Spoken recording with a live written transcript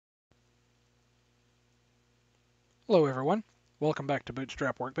Hello everyone, welcome back to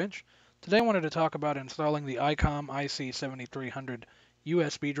Bootstrap Workbench. Today I wanted to talk about installing the Icom IC-7300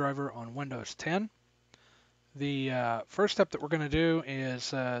 USB driver on Windows 10. The first step that we're going to do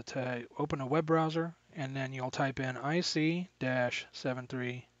is to open a web browser, and then you'll type in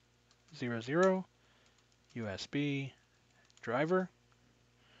IC-7300 USB driver,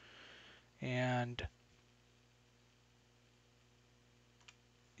 and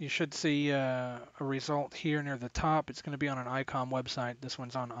you should see a result here near the top. It's going to be on an Icom website. This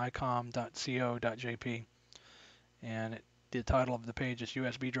one's on icom.co.jp, and the title of the page is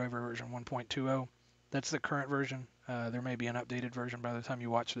USB Driver version 1.20. That's the current version. There may be an updated version by the time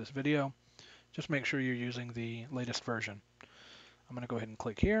you watch this video. Just make sure you're using the latest version. I'm going to go ahead and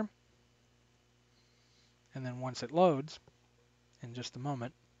click here, and then once it loads, in just a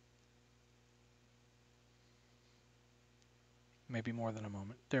moment, maybe more than a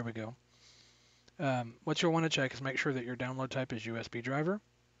moment, there we go. What you'll want to check is make sure that your download type is USB driver,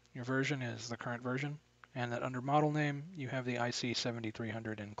 your version is the current version, and that under model name you have the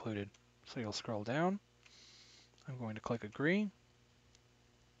IC-7300 included. So you'll scroll down. I'm going to click agree,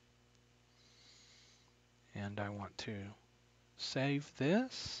 and I want to save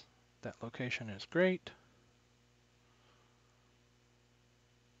this. That location is great.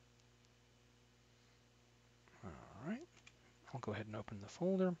 All right, I'll go ahead and open the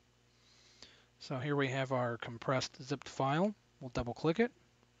folder. So here we have our compressed zipped file. We'll double click it,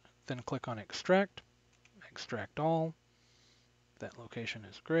 then click on extract, extract all. That location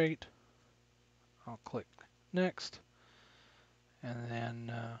is great. I'll click next, and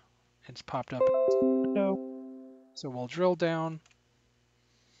then it's popped up in this window. So we'll drill down,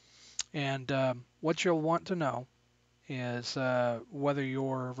 and what you'll want to know is whether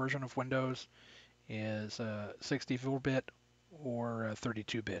your version of Windows is 64-bit or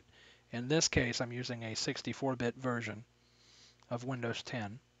 32-bit. In this case, I'm using a 64-bit version of Windows 10.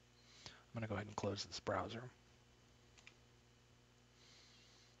 I'm going to go ahead and close this browser.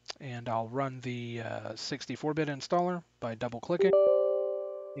 And I'll run the 64-bit installer by double-clicking.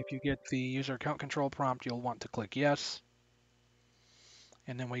 If you get the user account control prompt, you'll want to click yes.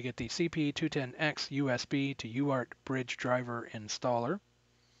 And then we get the CP210X USB to UART bridge driver installer.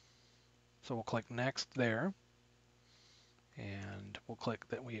 So we'll click next there. And we'll click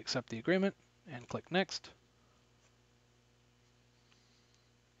that we accept the agreement and click next.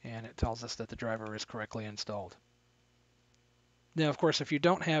 And it tells us that the driver is correctly installed. Now, of course, if you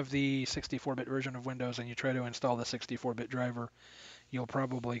don't have the 64-bit version of Windows and you try to install the 64-bit driver, you'll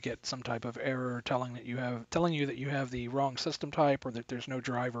probably get some type of error telling you that you have the wrong system type, or that there's no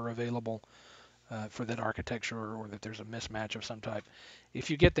driver available for that architecture, or that there's a mismatch of some type. If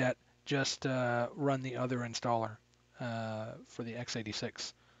you get that, just run the other installer for the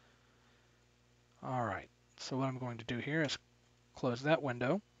x86. All right, so what I'm going to do here is close that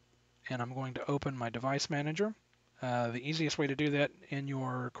window, and I'm going to open my device manager. The easiest way to do that, in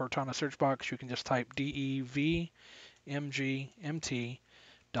your Cortana search box, you can just type devmgmt.msc,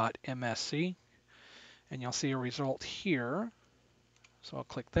 and you'll see a result here. So I'll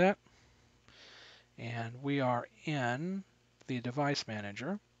click that, and we are in the device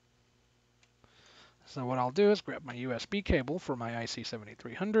manager. So what I'll do is grab my USB cable for my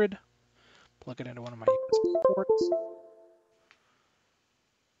IC-7300, plug it into one of my USB ports,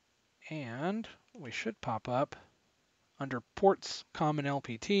 and we should pop up under Ports Common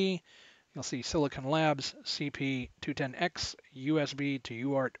LPT. You'll see Silicon Labs CP210X USB to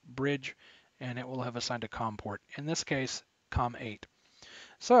UART bridge, and it will have assigned a COM port, in this case COM8.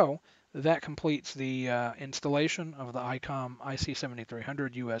 So that completes the installation of the Icom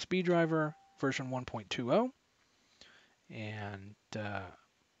IC-7300 USB driver version 1.20. And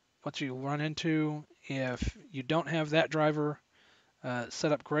what you'll run into if you don't have that driver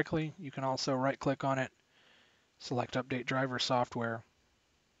set up correctly, you can also right click on it, select Update Driver Software,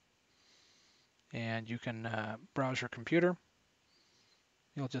 and you can browse your computer.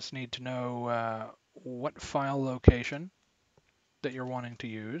 You'll just need to know what file location that you're wanting to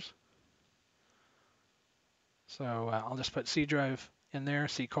use. So I'll just put C drive in there,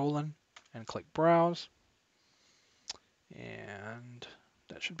 C:, and click Browse. And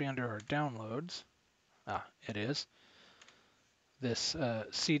that should be under our downloads. It is. This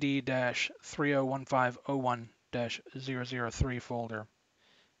CD-301501-003 folder.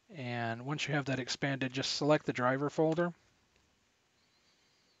 And once you have that expanded, just select the driver folder,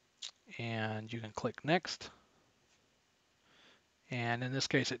 and you can click Next. And in this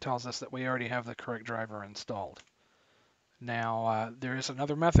case, it tells us that we already have the correct driver installed. Now, there is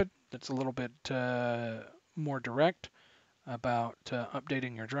another method that's a little bit more direct about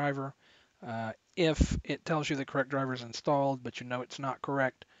updating your driver. If it tells you the correct driver is installed, but you know it's not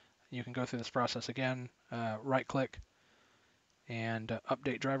correct, you can go through this process again. Right-click and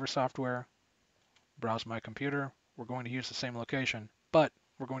update driver software. Browse my computer. We're going to use the same location, but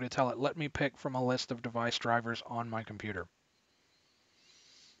we're going to tell it, let me pick from a list of device drivers on my computer.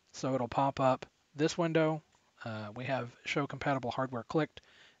 So it'll pop up this window. We have show compatible hardware clicked,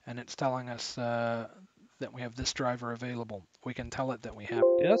 and it's telling us that we have this driver available. We can tell it that we have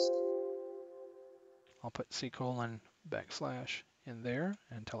this. I'll put C:\/ in there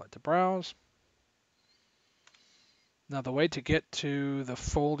and tell it to browse. Now the way to get to the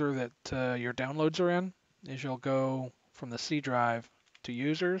folder that your downloads are in is you'll go from the C drive to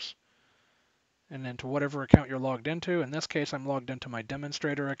users and then to whatever account you're logged into. In this case, I'm logged into my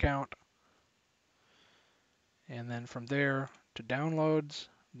demonstrator account. And then from there to downloads,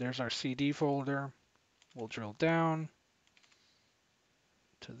 there's our CD folder. We'll drill down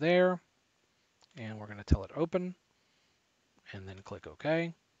to there, and we're going to tell it open, and then click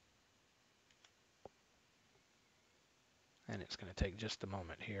OK. And it's going to take just a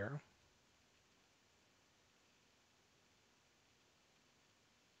moment here.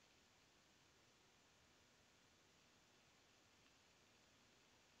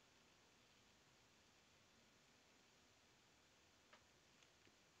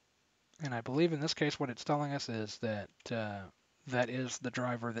 And I believe in this case what it's telling us is that that is the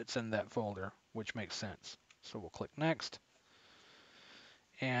driver that's in that folder, which makes sense. So we'll click Next.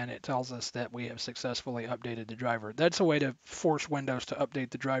 And it tells us that we have successfully updated the driver. That's a way to force Windows to update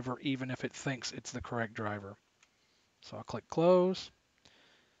the driver even if it thinks it's the correct driver. So I'll click Close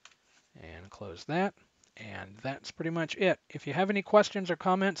and close that. And that's pretty much it. If you have any questions or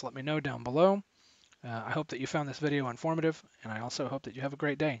comments, let me know down below. I hope that you found this video informative, and I also hope that you have a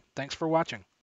great day. Thanks for watching.